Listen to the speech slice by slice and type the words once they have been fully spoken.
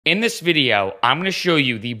In this video, I'm going to show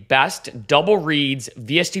you the best double reeds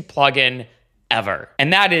VST plugin ever,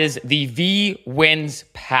 and that is the VWinds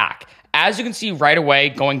pack. As you can see right away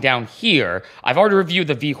going down here, I've already reviewed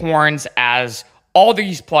the V horns as all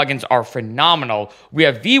these plugins are phenomenal. We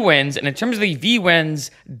have VWinds, and in terms of the VWinds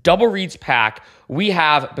double reeds pack, we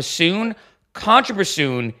have Bassoon,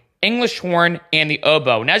 Contrabassoon, English horn, and the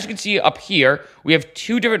oboe. And as you can see up here, we have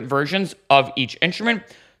two different versions of each instrument.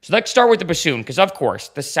 So let's start with the bassoon, because of course,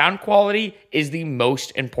 the sound quality is the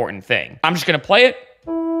most important thing. I'm just gonna play it.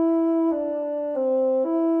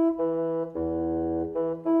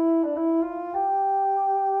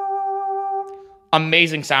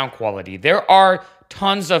 Amazing sound quality. There are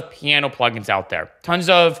tons of piano plugins out there, tons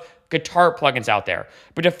of guitar plugins out there,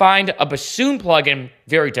 but to find a bassoon plugin,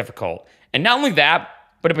 very difficult. And not only that,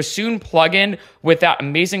 but a bassoon plugin with that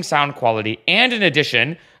amazing sound quality. And in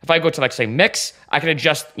addition, if I go to like say mix, I can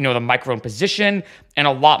adjust, the microphone position and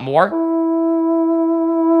a lot more.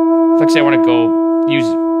 If like say I want to go use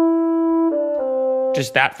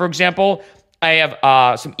just that, for example, I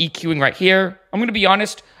have some EQing right here. I'm going to be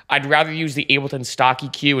honest, I'd rather use the Ableton stock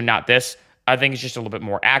EQ and not this. I think it's just a little bit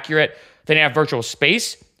more accurate. Then I have virtual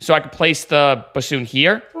space, so I can place the bassoon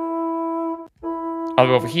here. I'll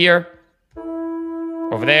go over here.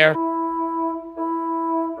 Over there.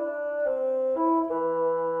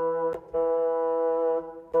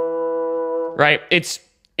 Right? It's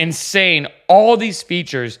insane. All these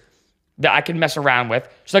features that I can mess around with.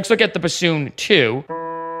 So let's look at the Bassoon 2.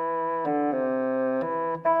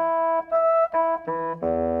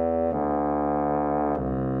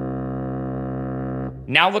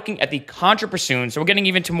 Now looking at the Contrabassoon, so we're getting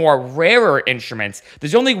even to more rarer instruments.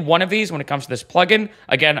 There's only one of these when it comes to this plugin.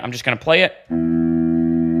 Again, I'm just going to play it.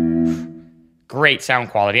 Great sound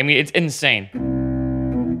quality. I mean, it's insane.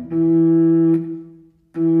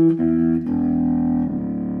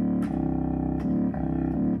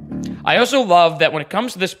 I also love that when it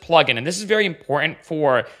comes to this plugin, and this is very important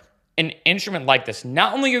for an instrument like this,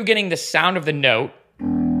 not only are you getting the sound of the note,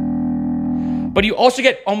 but you also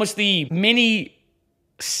get almost the mini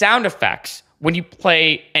sound effects when you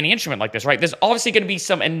play any instrument like this, right? There's obviously going to be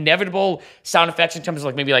some inevitable sound effects in terms of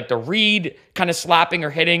like maybe like the reed kind of slapping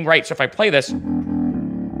or hitting, right? So if I play this, you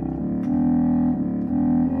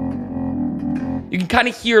can kind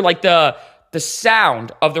of hear like the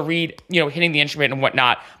sound of the reed, hitting the instrument and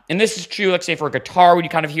whatnot. And this is true, let's say for a guitar, when you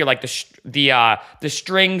kind of hear like the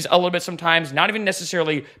strings a little bit sometimes, not even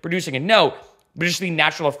necessarily producing a note, but just the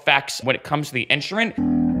natural effects when it comes to the instrument.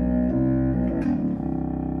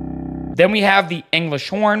 Then we have the English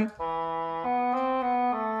horn.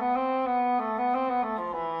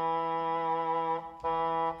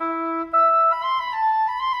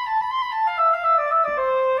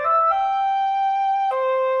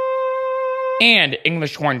 And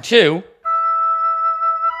English horn 2.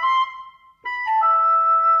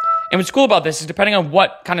 And what's cool about this is depending on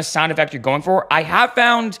what kind of sound effect you're going for, I have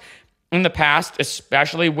found in the past,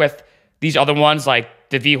 especially with these other ones like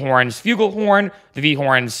the V horns fugal horn, the V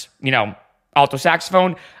horns, alto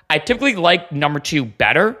saxophone, I typically like number 2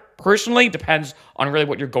 better. Personally, depends on really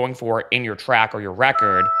what you're going for in your track or your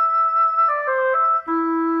record.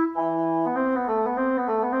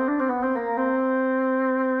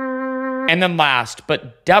 And then last,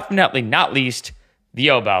 but definitely not least,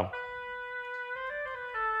 the oboe.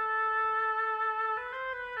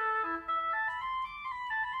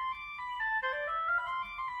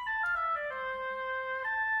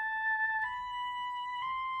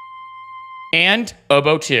 And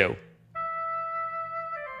oboe 2.